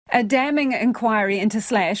A damning inquiry into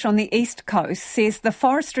slash on the east coast says the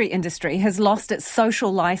forestry industry has lost its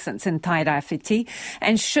social licence in Tairawhiti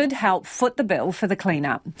and should help foot the bill for the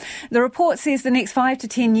clean-up. The report says the next 5 to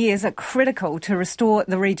 10 years are critical to restore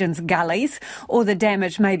the region's gullies, or the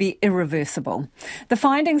damage may be irreversible. The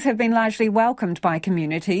findings have been largely welcomed by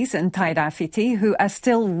communities in Tairawhiti who are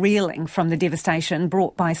still reeling from the devastation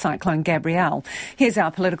brought by Cyclone Gabrielle. Here's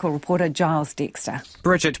our political reporter Giles Dexter.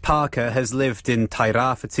 Bridget Parker has lived in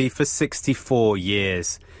Tairawhiti for 64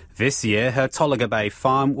 years. This year, her Tolaga Bay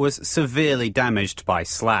farm was severely damaged by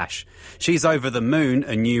slash. She's over the moon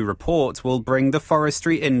a new report will bring the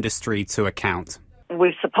forestry industry to account.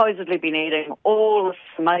 We've supposedly been eating all this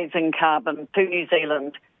amazing carbon to New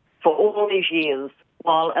Zealand for all these years,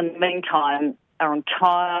 while in the meantime, our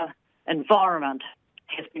entire environment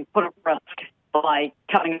has been put at risk by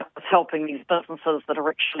coming up with helping these businesses that are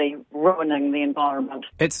actually ruining the environment.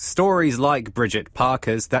 It's stories like Bridget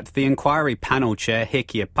Parker's that the inquiry panel chair,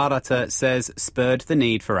 Hekia Parata, says spurred the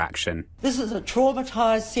need for action. This is a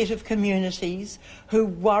traumatised set of communities who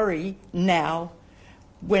worry now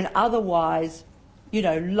when otherwise,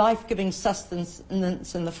 life-giving sustenance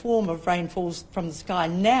in the form of rainfalls from the sky.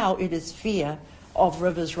 Now it is fear of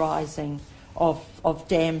rivers rising, of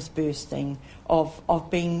dams bursting, of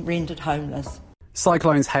being rendered homeless.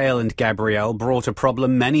 Cyclones Hale and Gabrielle brought a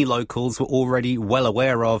problem many locals were already well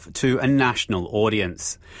aware of to a national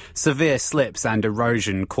audience. Severe slips and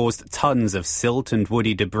erosion caused tons of silt and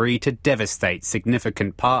woody debris to devastate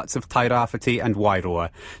significant parts of Tairawhiti and Wairoa,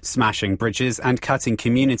 smashing bridges and cutting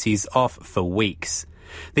communities off for weeks.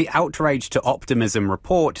 The Outrage to Optimism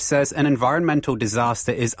report says an environmental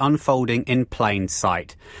disaster is unfolding in plain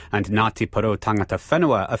sight, and Ngāti Porou tangata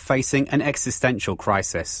whenua are facing an existential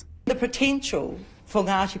crisis. The potential for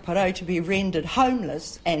Ngāti Porou to be rendered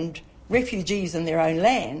homeless and refugees in their own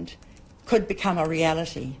land could become a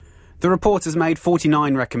reality. The report has made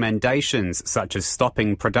 49 recommendations, such as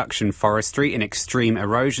stopping production forestry in extreme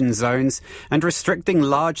erosion zones and restricting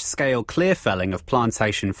large-scale clear-felling of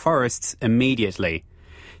plantation forests immediately.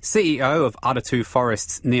 CEO of Aratu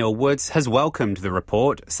Forests Neil Woods has welcomed the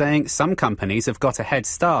report, saying some companies have got a head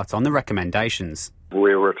start on the recommendations.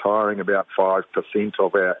 We're retiring about 5%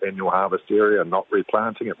 of our annual harvest area, not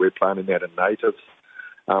replanting it. We're planting that in natives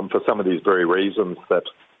for some of these very reasons that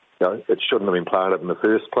it shouldn't have been planted in the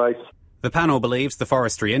first place. The panel believes the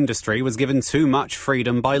forestry industry was given too much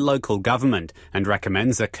freedom by local government and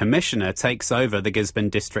recommends a commissioner takes over the Gisborne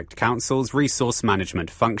District Council's resource management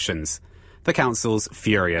functions. The council's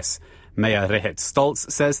furious. Mayor Rehet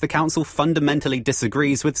Stoltz says the council fundamentally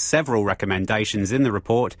disagrees with several recommendations in the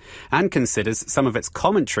report and considers some of its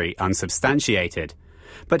commentary unsubstantiated.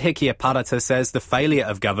 But Hekia Parata says the failure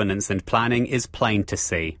of governance and planning is plain to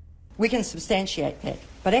see. We can substantiate that,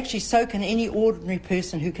 but actually so can any ordinary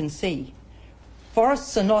person who can see.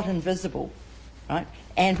 Forests are not invisible, right?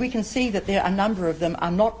 And we can see that a number of them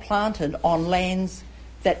are not planted on lands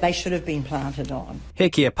that they should have been planted on.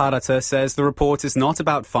 Hekia Parata says the report is not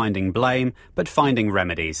about finding blame, but finding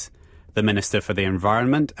remedies. The Minister for the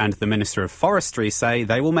Environment and the Minister of Forestry say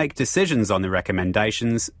they will make decisions on the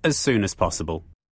recommendations as soon as possible.